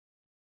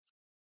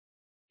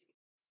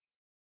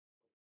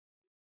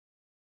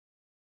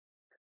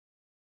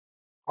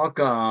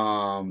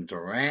Welcome to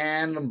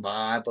Random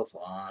Bible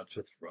Thoughts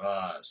with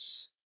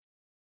Russ.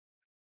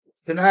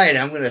 Tonight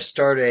I'm going to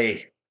start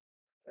a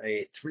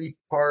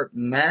three-part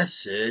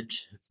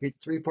message, a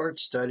three-part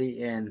study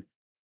in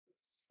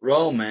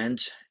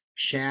Romans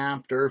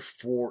chapter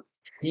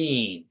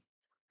 14.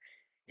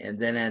 And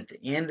then at the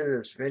end of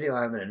this video,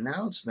 I have an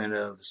announcement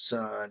of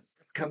some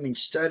upcoming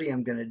study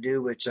I'm going to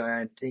do, which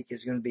I think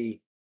is going to be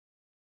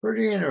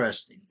pretty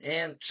interesting,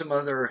 and some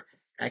other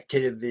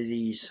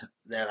activities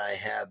that I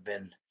have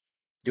been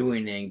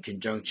doing in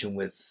conjunction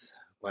with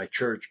my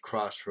church,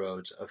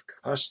 Crossroads of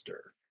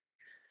Custer.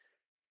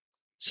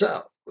 So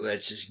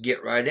let's just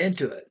get right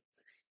into it.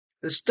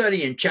 The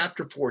study in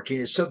chapter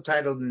 14 is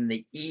subtitled in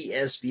the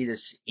ESV,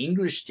 that's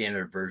English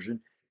Standard Version,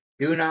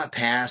 "Do not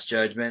pass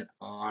judgment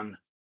on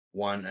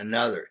one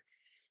another."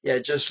 Yeah,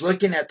 just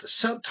looking at the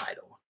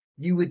subtitle,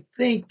 you would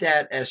think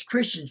that as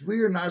Christians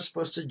we are not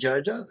supposed to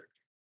judge others.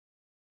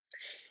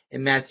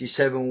 In Matthew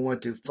 7, 1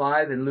 through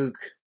 5, and Luke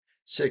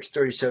 6,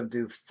 37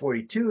 through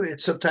 42,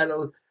 it's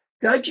subtitled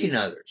 "Judging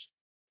Others."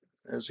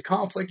 There's a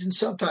conflict in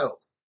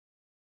subtitle.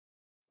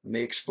 Let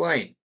me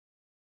explain.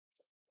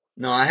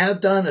 Now, I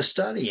have done a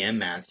study in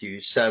Matthew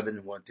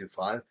 7, 1 through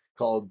 5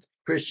 called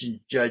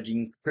 "Christians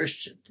Judging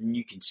Christians," and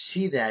you can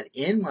see that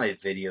in my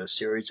video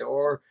series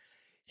or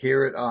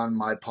hear it on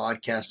my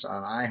podcast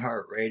on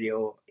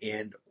iHeartRadio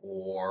and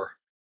or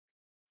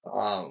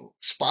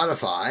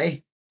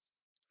Spotify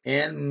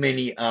and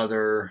many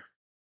other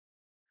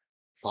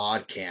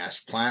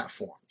podcast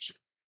platforms.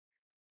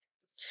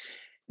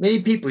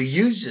 Many people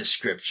use this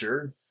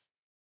scripture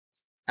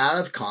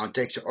out of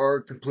context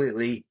or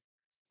completely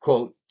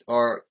quote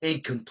or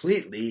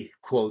incompletely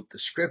quote the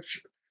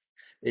scripture.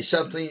 They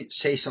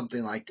say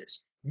something like this: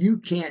 "You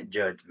can't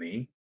judge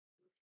me,"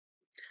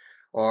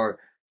 or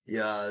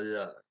uh,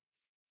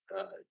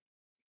 uh,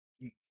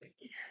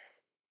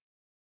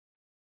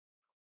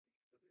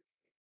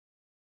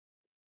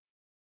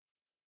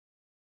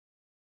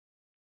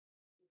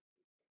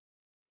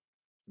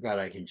 God,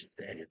 I can just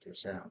edit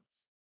this out.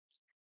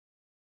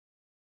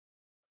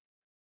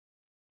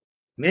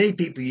 Many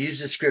people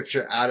use the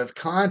scripture out of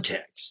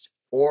context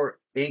or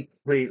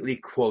incompletely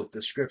quote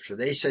the scripture.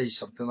 They say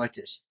something like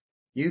this: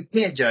 "You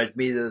can't judge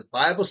me. The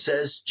Bible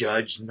says,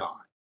 judge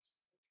not."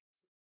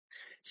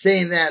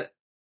 Saying that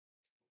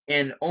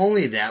and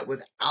only that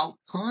without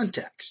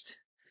context.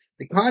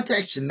 The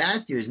context in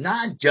Matthew is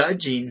not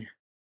judging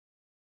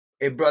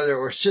a brother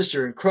or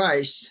sister in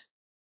Christ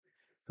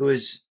who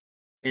is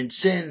in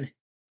sin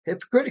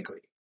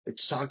hypocritically.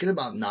 It's talking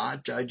about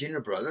not judging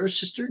a brother or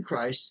sister in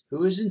Christ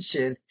who is in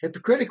sin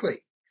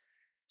hypocritically.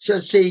 So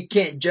to say you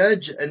can't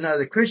judge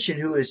another Christian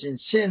who is in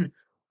sin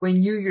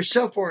when you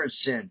yourself are in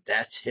sin,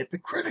 that's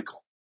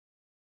hypocritical.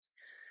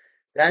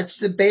 That's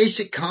the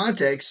basic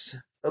context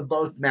of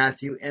both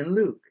Matthew and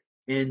Luke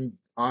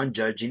on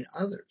judging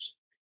others.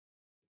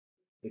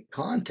 The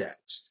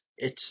context.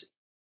 It's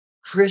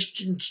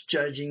Christians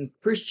judging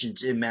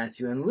Christians in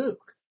Matthew and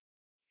Luke.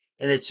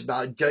 And it's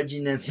about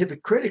judging them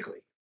hypocritically.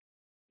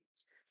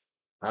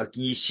 How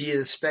can you see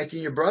the speck in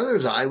your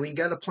brother's eye when you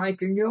got a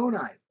plank in your own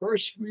eye?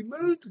 First,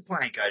 remove the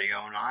plank out of your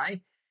own eye,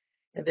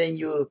 and then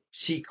you'll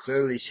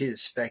clearly see the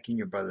speck in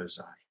your brother's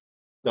eye.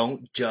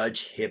 Don't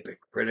judge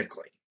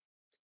hypocritically.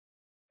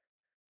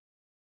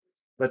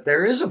 But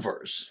there is a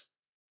verse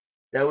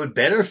that would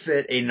better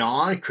fit a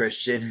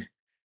non-Christian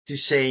to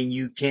saying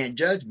you can't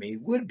judge me,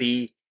 would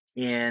be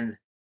in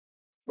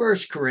 1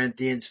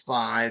 Corinthians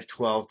 5,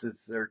 12 to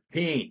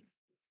 13.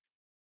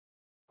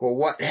 "For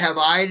what have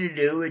I to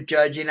do with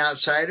judging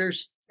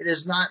outsiders? It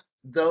is not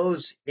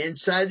those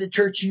inside the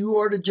church you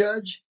are to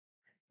judge.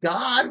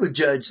 God would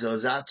judge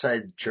those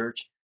outside the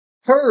church.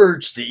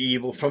 Purge the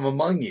evil from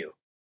among you."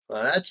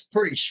 Well, that's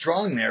pretty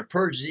strong there.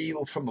 Purge the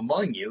evil from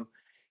among you.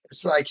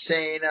 It's like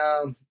saying,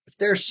 if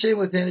there's sin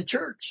within a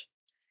church,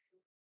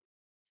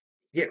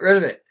 get rid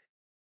of it.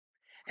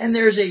 And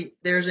there's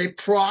a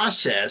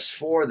process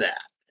for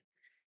that.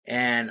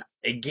 And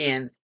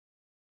again,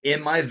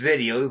 in my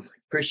video,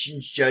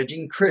 "Christians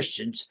Judging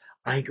Christians,"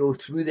 I go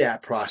through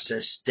that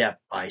process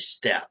step by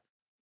step.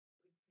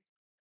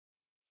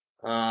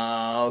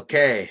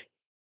 Okay.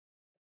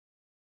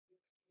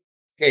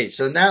 Okay,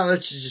 so now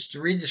let's just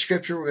read the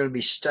scripture we're going to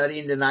be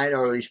studying tonight,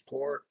 or at least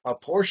a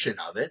portion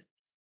of it.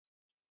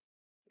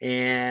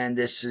 And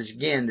this is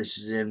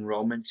in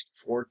Romans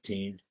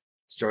 14,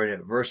 starting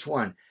at verse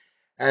 1.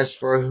 "As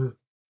for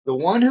the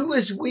one who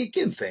is weak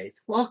in faith,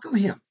 welcome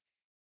him,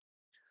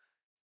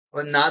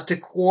 but not to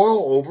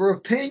quarrel over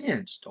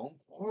opinions." Don't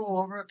quarrel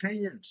over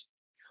opinions.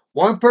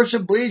 "One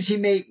person believes he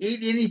may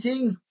eat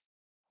anything,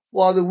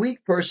 while the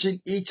weak person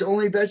eats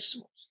only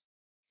vegetables.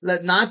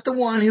 Let not the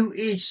one who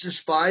eats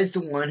despise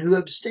the one who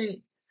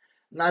abstains.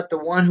 Not the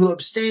one who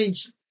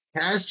abstains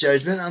pass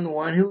judgment on the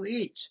one who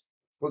eats,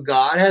 for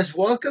God has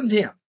welcomed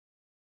him.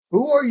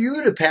 Who are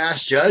you to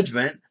pass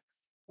judgment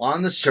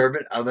on the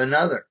servant of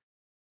another?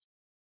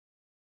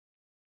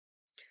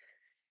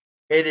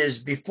 It is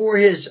before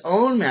his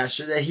own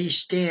master that he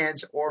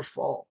stands or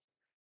falls,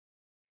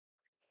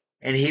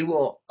 and he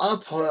will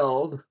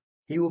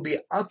he will be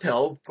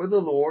upheld, for the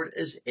Lord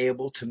is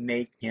able to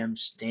make him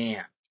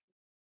stand.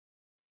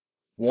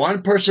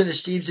 One person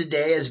esteems a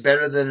day as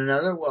better than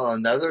another, while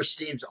another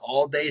esteems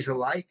all days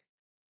alike.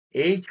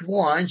 Each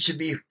one should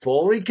be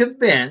fully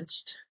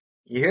convinced,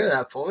 you hear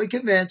that, fully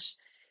convinced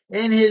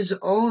in his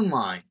own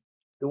mind.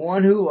 The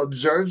one who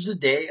observes the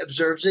day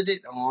observes it in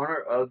honor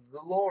of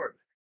the Lord.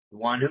 The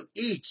one who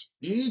eats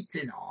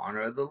in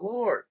honor of the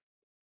Lord,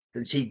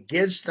 since he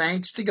gives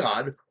thanks to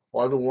God,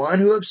 while the one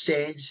who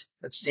abstains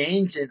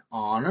in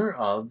honor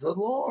of the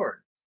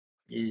Lord.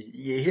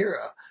 You hear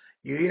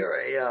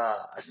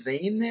a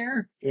theme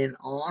there? In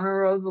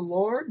honor of the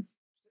Lord?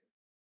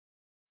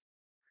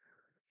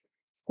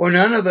 For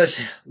none of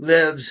us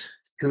lives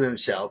to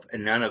himself,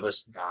 and none of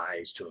us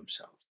dies to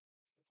himself.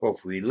 For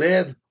if we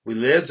live to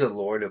the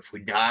Lord. If we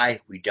die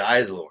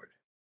to the Lord.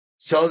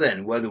 So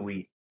then, whether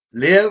we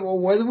live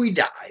or whether we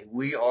die,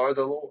 we are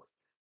the Lord.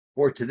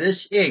 For to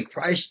this end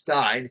Christ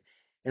died,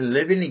 and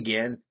living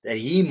again, that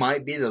he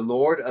might be the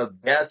Lord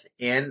of death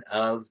and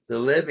of the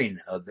living,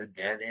 of the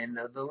dead and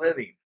of the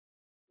living.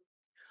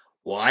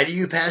 Why do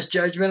you pass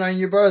judgment on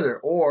your brother?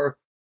 Or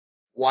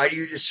why do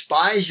you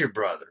despise your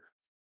brother?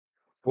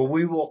 For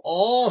we will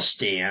all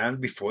stand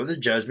before the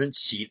judgment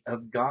seat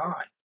of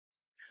God.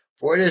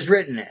 For it is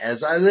written,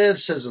 as I live,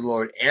 says the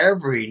Lord,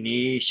 every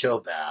knee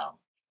shall bow,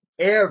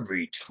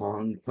 every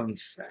tongue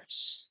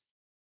confess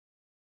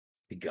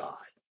to God.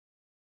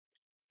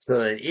 So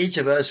that each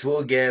of us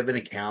will give an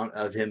account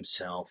of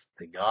himself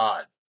to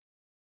God.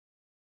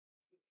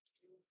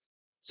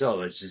 So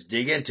let's just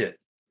dig into it.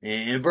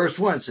 In verse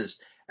 1 it says,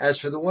 as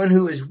for the one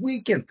who is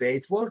weak in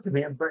faith, welcome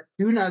him, but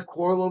do not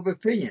quarrel over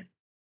opinion.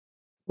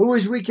 Who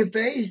is weak in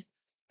faith?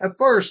 At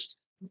first,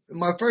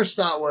 my first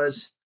thought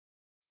was,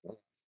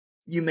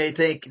 you may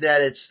think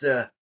that it's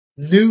the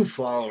new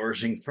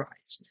followers in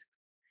Christ.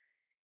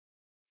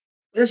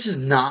 This is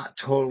not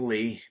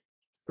totally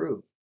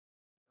true.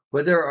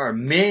 But there are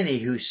many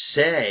who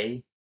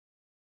say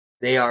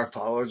they are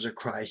followers of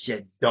Christ,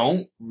 yet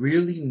don't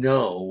really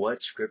know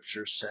what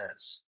Scripture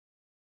says,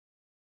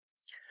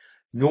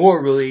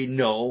 nor really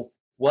know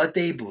what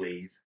they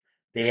believe.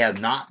 They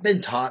have not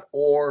been taught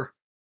or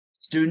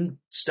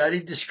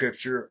studied the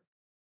Scripture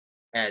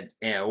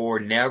or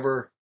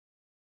never.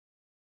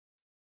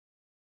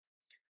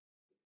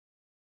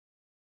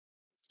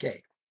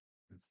 Okay,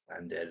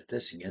 I'm dead at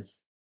this again.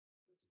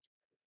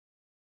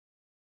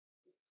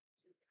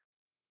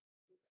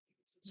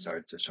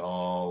 Start this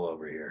all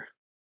over here.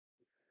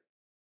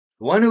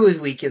 The one who is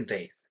weak in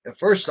faith. At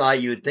first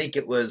thought, you would think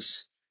it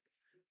was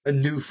a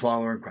new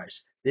follower in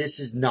Christ. This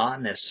is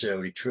not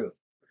necessarily true.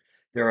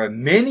 There are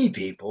many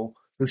people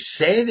who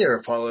say they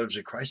are followers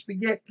of Christ, but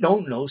yet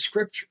don't know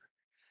Scripture.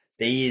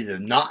 They either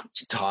not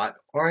taught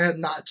or have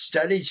not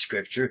studied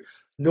Scripture,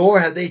 nor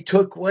have they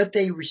took what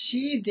they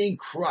received in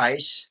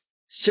Christ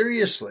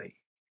seriously.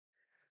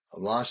 I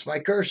lost my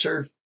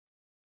cursor.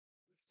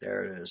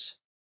 There it is.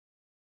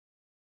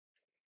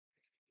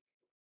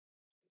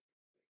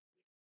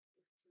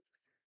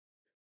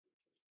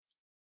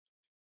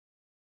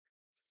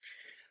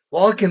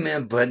 Welcome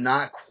in, but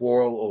not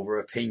quarrel over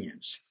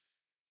opinions.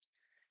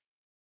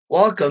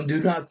 Welcome,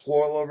 do not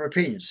quarrel over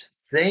opinions.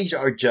 Opinions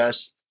are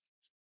just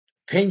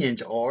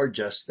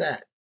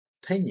that.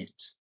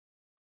 Opinions.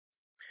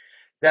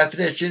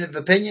 Definition of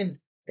opinion: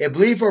 a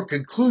belief or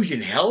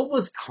conclusion held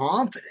with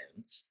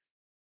confidence,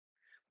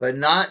 but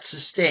not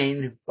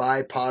sustained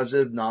by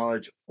positive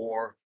knowledge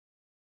or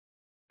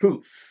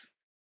proof.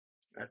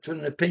 That's what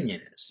an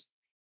opinion is.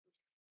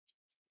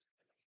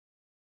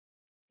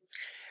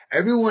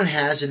 Everyone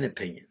has an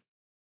opinion.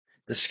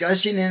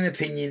 Discussing an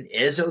opinion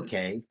is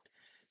okay.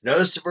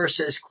 Notice the verse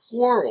says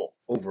quarrel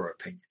over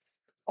opinion,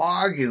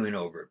 arguing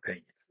over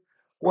opinion.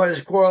 What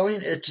is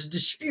quarreling? It's a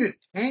dispute,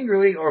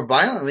 angrily or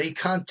violently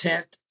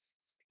contended,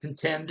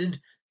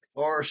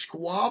 or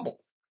squabble.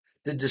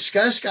 To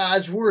discuss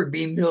God's word,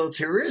 being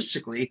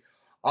militaristically,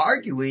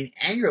 arguing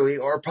angrily,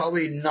 are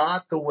probably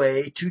not the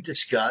way to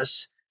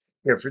discuss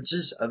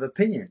differences of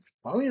opinion.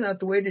 Probably not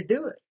the way to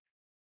do it.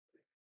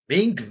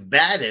 Being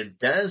combative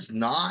does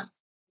not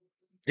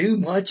do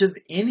much of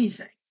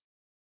anything.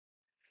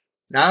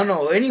 Now, I don't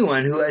know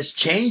anyone who has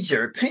changed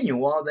their opinion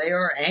while they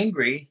are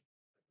angry,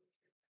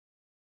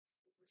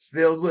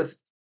 filled with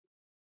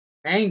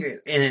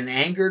anger, in an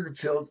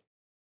angered-filled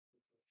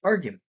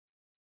argument.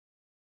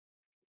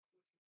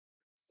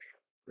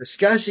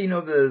 Discussing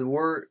of the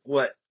word,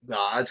 what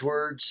God's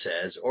word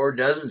says or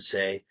doesn't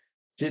say,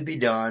 should be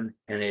done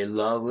in a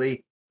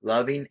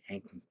loving,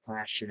 and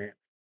compassionate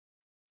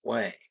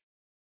way.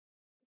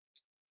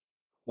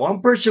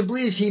 One person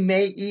believes he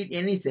may eat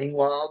anything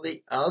while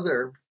the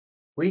other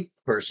weak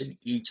person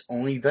eats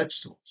only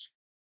vegetables.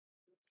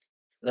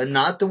 Let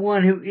not the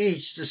one who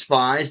eats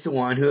despise the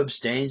one who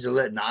abstains, and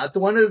let not the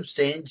one who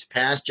abstains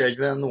pass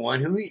judgment on the one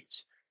who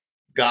eats.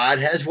 God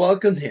has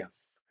welcomed him.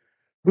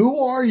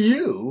 Who are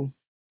you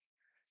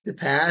to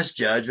pass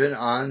judgment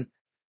on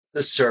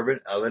the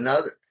servant of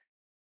another?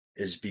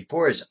 It is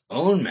before his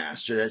own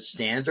master that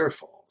stands or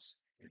falls,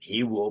 and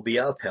he will be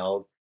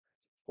upheld,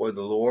 for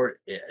the Lord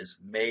has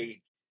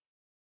made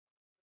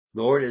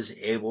Lord is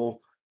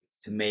able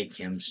to make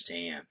him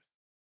stand.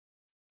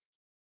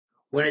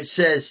 When it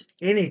says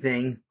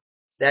anything,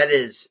 that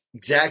is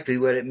exactly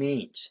what it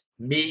means.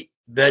 Meat,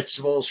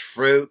 vegetables,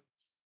 fruit.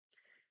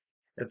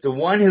 If the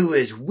one who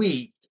is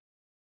weak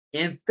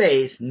in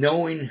faith,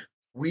 knowing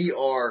we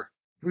are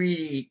free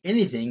to eat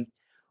anything,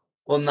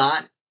 will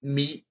not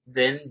meet,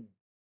 then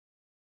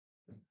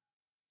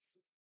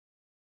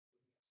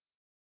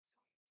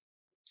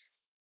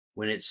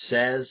when it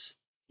says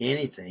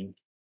anything,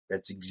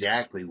 that's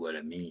exactly what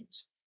it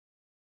means.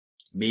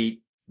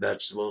 Meat,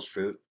 vegetables,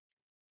 fruit.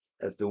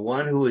 If the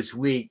one who is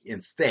weak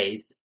in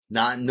faith,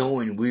 not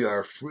knowing we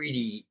are free to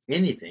eat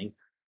anything,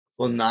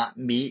 will not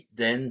meet,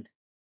 then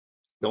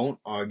don't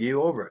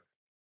argue over it.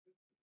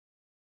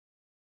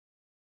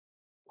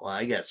 Well,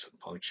 I got some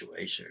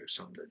punctuation or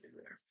something to do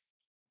there.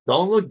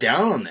 Don't look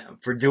down on them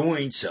for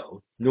doing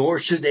so, nor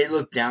should they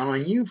look down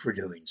on you for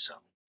doing so.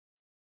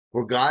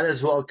 For God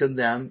has welcomed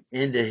them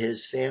into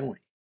his family.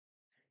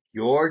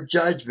 Your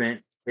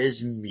judgment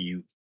is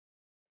mute.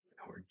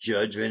 Your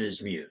judgment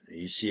is mute.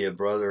 You see a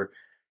brother,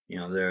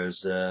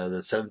 there's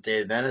the Seventh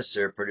Day Adventists,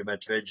 they're pretty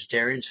much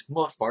vegetarians for the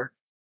most part.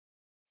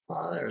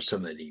 Well, there are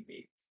some that eat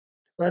meat.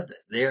 But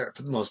they're,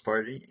 for the most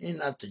part, you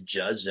don't have to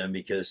judge them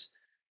because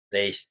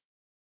they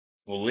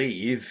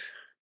believe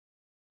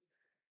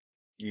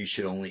you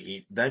should only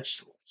eat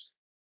vegetables.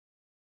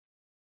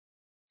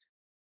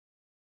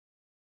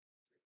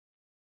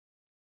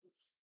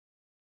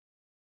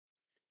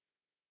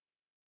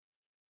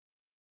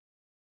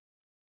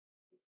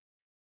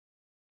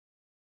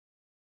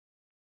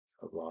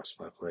 I've lost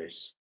my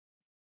place.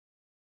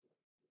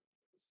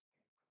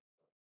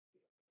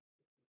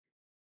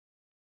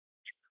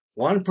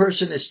 One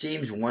person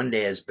esteems one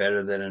day as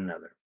better than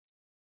another,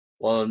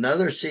 while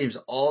another esteems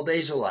all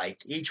days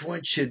alike. Each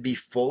one should be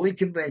fully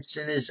convinced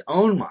in his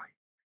own mind.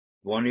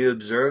 The one who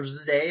observes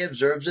the day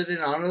observes it in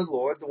honor of the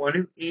Lord. The one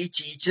who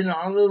eats in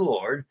honor of the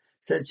Lord,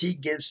 since he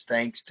gives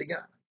thanks to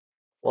God.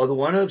 While the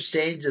one who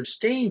abstains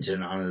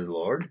in honor of the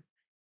Lord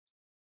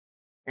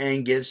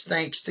and gives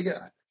thanks to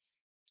God.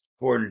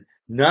 For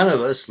none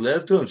of us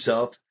live to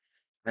himself,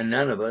 and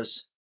none of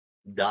us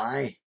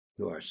die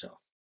to ourselves.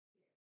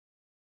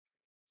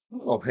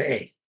 Oh,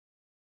 hey.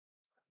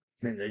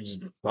 They're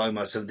just talking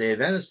about Seventh Day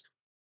Adventists.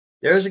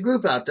 There's a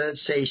group out there that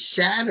say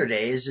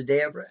Saturday is a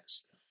day of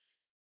rest.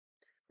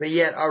 But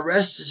yet our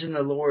rest is in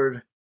the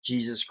Lord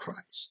Jesus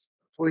Christ.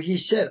 For he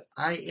said,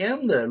 I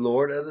am the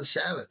Lord of the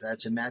Sabbath.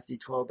 That's in Matthew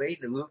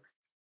 12:8 and Luke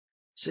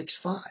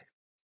 6:5.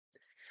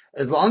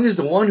 As long as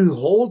the one who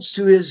holds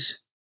to his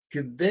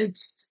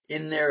convinced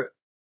in their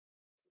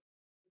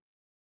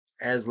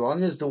as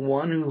long as the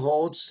one who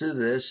holds to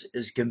this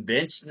is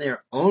convinced in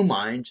their own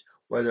minds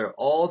whether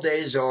all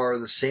days are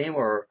the same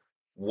or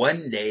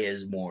one day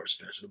is more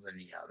special than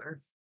the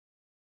other,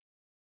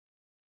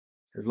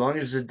 as long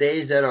as the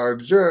days that are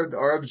observed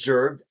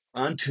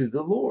unto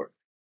the Lord.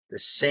 The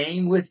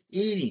same with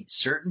eating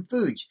certain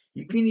foods.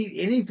 You can eat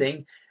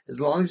anything as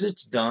long as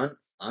it's done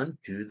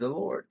unto the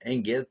Lord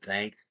and give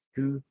thanks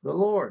to the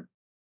Lord.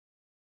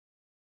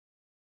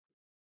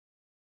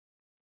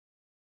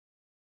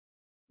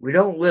 We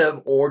don't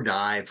live or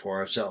die for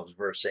ourselves,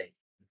 verse 8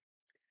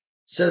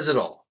 says it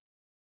all.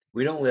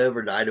 We don't live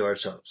or die to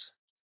ourselves.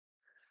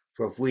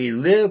 For if we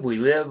live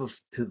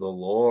to the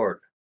Lord.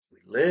 We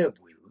live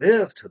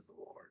to the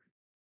Lord.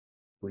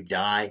 We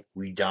die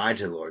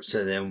to the Lord.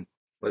 So then,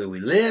 whether we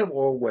live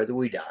or whether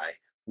we die,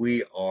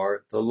 we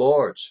are the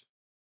Lord's.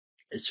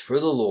 It's for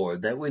the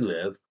Lord that we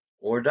live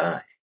or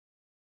die.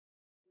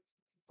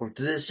 For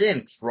to this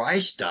end,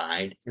 Christ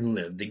died and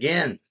lived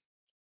again,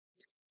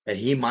 that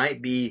he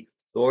might be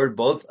Lord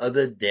both of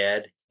the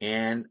dead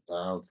and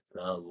of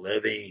the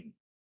living.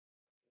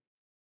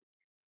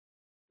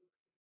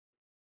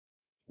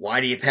 Why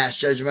do you pass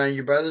judgment on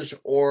your brothers?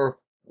 Or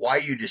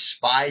why do you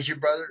despise your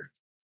brother?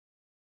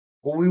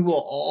 For we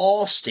will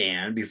all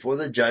stand before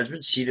the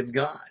judgment seat of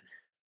God.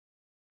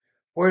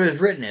 For it is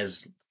written,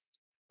 as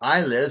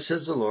I live,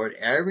 says the Lord,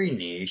 every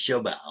knee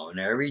shall bow and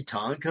every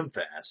tongue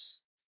confess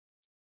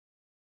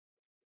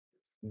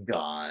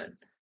God.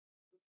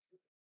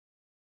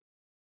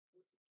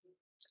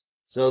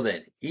 So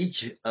then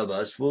each of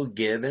us will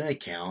give an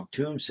account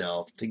to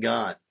himself to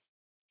God.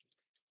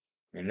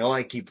 I know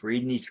I keep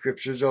reading these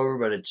scriptures over,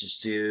 but it's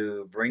just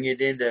to bring it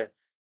into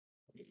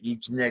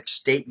each next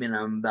statement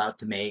I'm about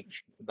to make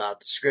about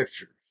the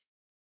scripture.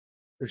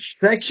 The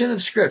section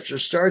of scripture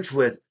starts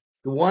with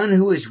the one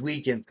who is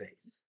weak in faith.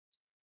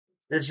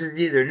 This is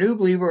either a new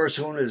believer or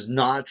someone who has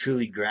not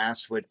truly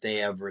grasped what they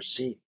have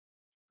received.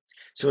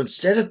 So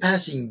instead of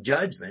passing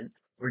judgment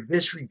or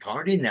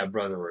disregarding that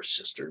brother or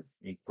sister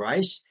in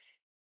Christ,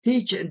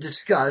 teach and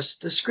discuss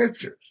the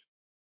scriptures.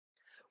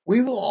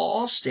 We will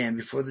all stand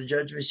before the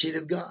judgment seat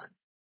of God.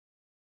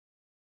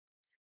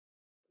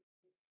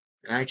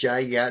 Actually,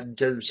 I got the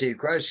judgment seat of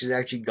Christ because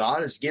actually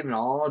God has given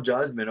all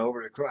judgment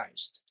over to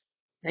Christ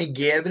and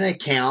give an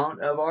account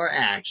of our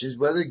actions,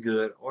 whether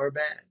good or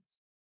bad.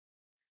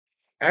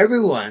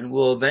 Everyone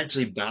will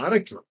eventually bow to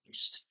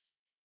Christ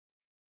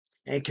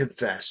and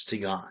confess to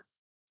God.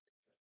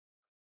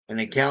 An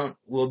account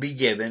will be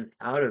given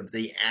out of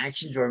the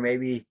actions, or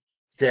maybe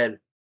said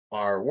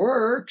our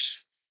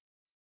works,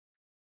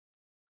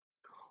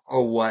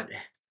 or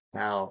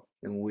how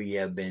we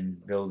have been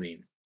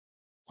building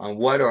on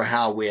what or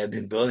how we have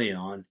been building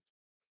on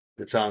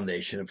the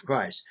foundation of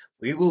Christ.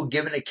 We will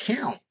give an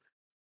account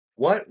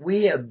what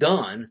we have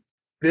done,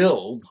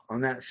 build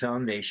on that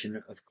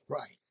foundation of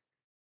Christ.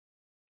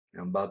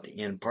 I'm about to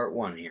end part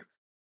one here.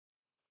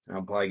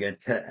 I'm probably going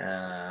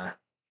to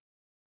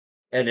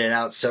edit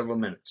out several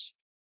minutes.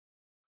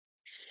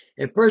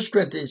 In 1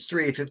 Corinthians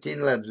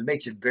 3:15-11, it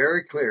makes it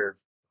very clear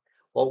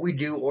what we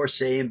do or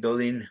say in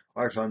building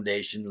our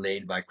foundation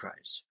laid by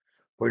Christ.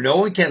 For no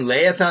one can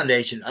lay a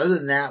foundation other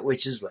than that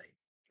which is laid,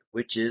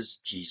 which is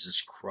Jesus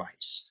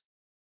Christ,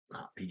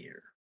 not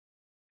Peter.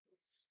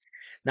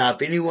 Now,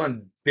 if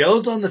anyone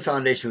builds on the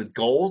foundation with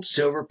gold,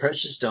 silver,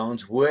 precious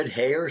stones, wood,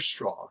 hay, or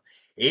straw,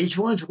 each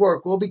one's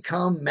work will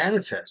become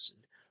manifested,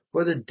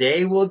 for the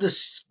day will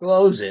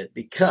disclose it,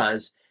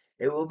 because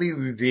it will be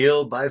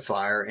revealed by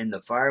fire, and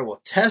the fire will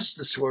test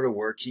the sort of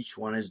works each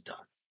one has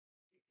done.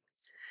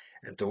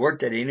 If the work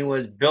that anyone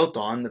has built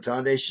on the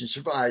foundation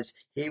survives,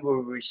 he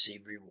will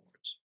receive rewards.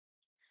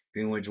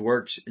 If anyone's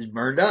work is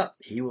burned up,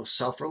 he will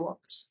suffer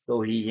loss,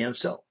 though he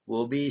himself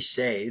will be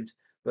saved,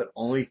 but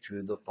only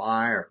through the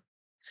fire.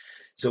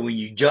 So when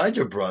you judge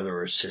a brother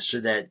or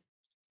sister that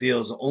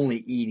feels only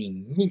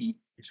eating meat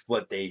is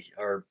what they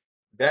are,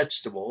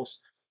 vegetables,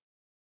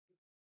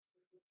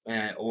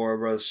 or a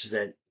brother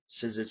that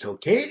says it's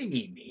okay to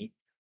eat meat,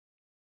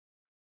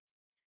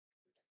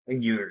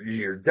 and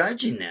you're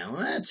judging them,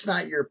 well, that's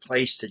not your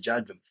place to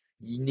judge them.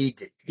 You need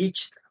to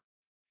teach them.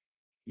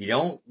 You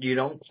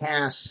don't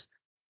cast,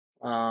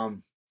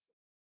 you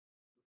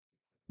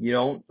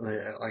don't,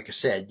 like I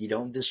said, you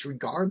don't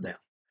disregard them.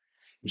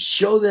 You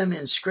show them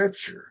in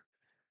Scripture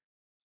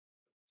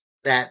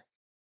that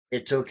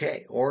it's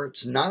okay or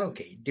it's not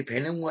okay,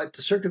 depending on what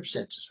the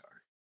circumstances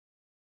are.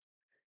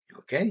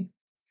 Okay?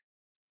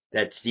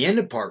 That's the end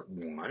of part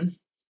one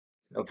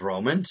of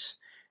Romans.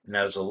 And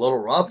that was a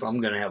little rough.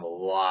 I'm going to have a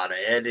lot of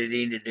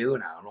editing to do,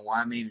 and I don't know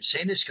why I'm even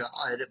saying this, because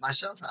I'll edit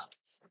myself out.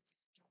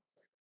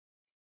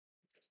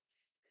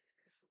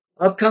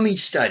 Upcoming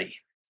study.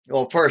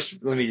 Well, first,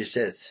 let me just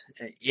say this.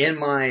 In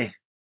my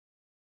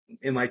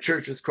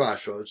church with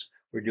Crossroads,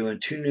 we're doing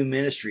 2 new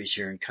ministries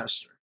here in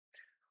Custer.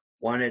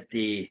 One at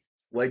the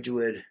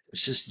Wedgwood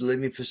Assisted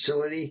Living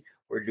Facility.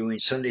 We're doing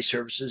Sunday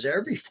services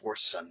every fourth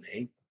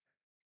Sunday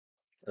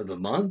of the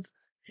month.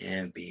 And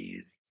it'd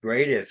be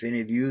great if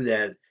any of you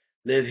that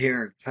live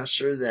here in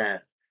Custer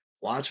that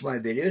watch my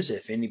videos,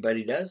 if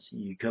anybody does,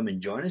 you come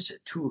and join us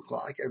at 2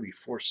 o'clock every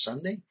fourth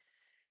Sunday.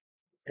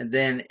 And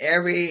then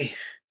every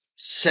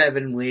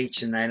 7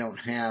 weeks, and I don't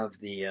have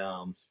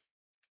the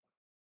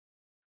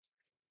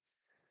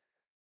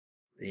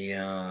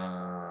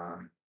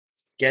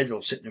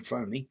schedule sitting in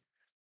front of me,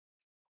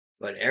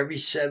 but every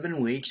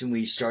 7 weeks, and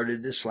we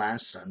started this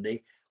last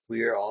Sunday,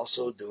 we are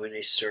also doing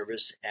a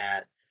service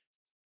at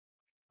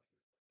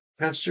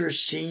Custer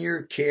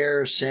Senior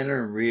Care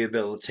Center and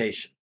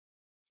Rehabilitation.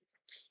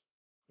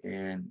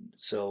 And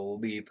so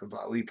we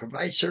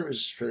provide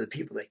services for the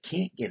people that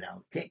can't get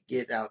out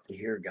to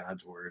hear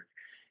God's word,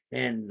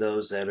 and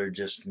those that are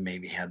just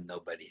maybe have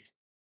nobody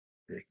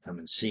to come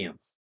and see them.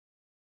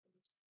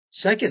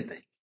 Second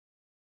thing,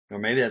 or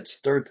maybe that's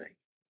the third thing,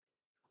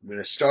 I'm going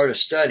to start a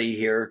study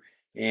here,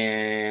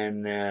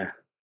 and I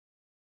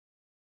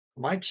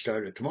might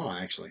start it tomorrow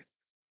actually,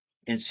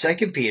 in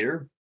 2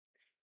 Peter,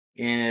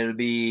 and it'll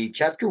be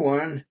chapter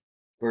 1,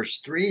 verse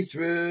 3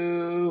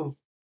 through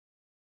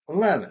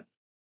 11.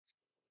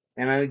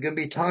 And I'm going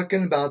to be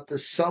talking about the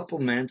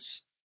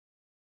supplements,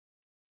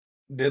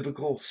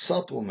 biblical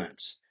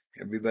supplements.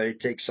 Everybody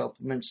takes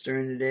supplements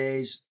during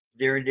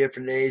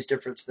different days,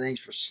 different things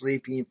for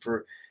sleeping,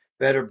 for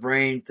better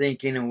brain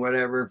thinking and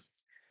whatever,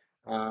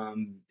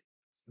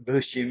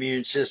 boost your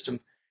immune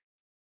system.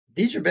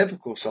 These are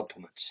biblical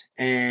supplements.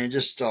 And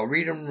just I'll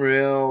read them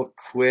real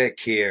quick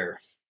here.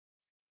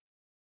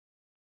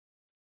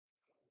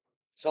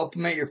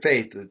 Supplement your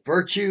faith with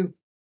virtue,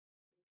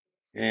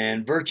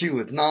 and virtue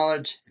with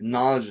knowledge, and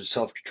knowledge with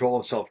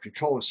self-control,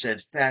 self-control with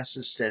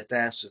steadfastness,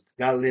 steadfastness with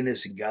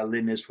godliness, and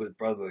godliness with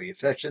brotherly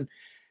affection,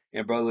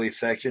 and brotherly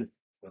affection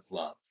with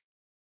love.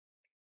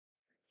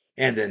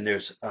 And then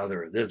there's a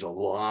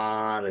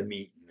lot of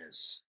meat in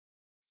this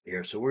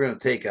here. So we're going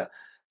to take a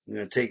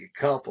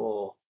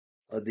couple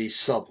of these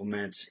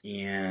supplements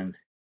and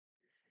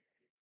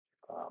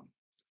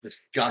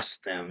discuss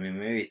them, and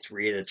maybe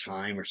 3 at a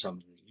time or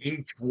something.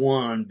 Each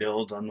one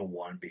builds on the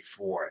one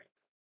before it.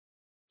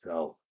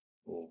 So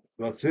we'll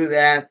go through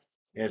that.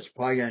 It's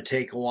probably going to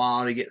take a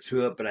while to get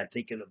through it, but I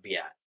think it'll be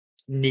a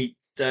neat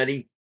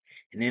study,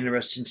 an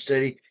interesting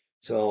study.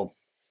 So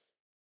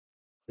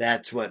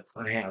that's what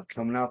I have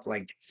coming up.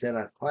 Like I said,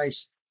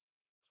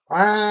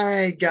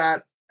 I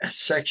got a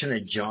section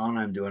of John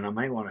I'm doing. I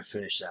might want to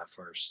finish that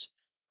first.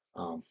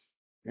 And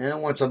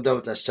then once I'm done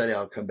with that study,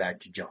 I'll come back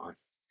to John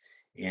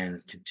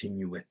and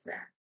continue with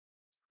that.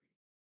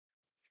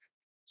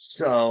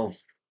 So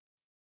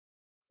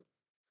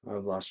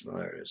I've lost my,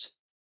 there it is.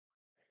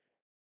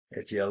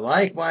 If you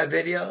like my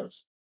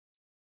videos,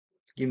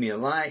 give me a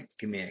like,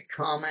 give me a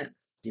comment,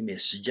 give me a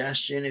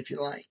suggestion if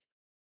you like.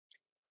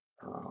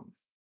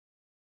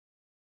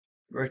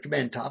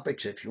 Recommend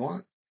topics if you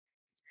want.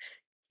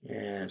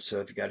 And so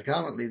if you got a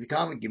comment, leave a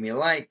comment, give me a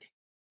like,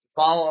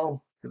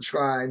 follow,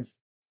 subscribe.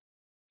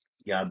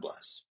 God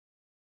bless.